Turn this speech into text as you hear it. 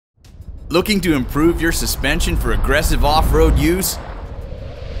Looking to improve your suspension for aggressive off-road use?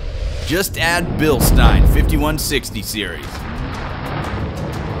 Just add BILSTEIN 5160 series.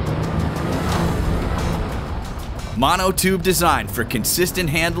 Monotube design for consistent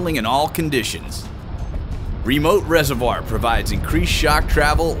handling in all conditions. Remote Reservoir provides increased shock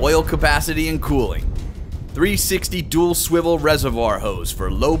travel, oil capacity, and cooling. 360 dual swivel reservoir hose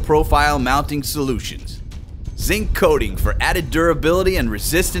for low-profile mounting solutions. Zinc coating for added durability and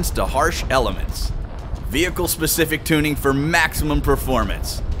resistance to harsh elements. Vehicle-specific tuning for maximum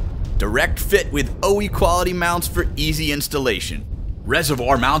performance. Direct fit with OE quality mounts for easy installation.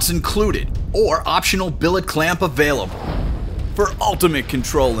 Reservoir mounts included, or optional billet clamp available. For ultimate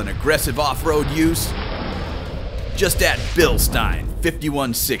control and aggressive off-road use, just add BILSTEIN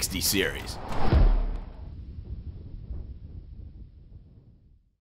 5160 series.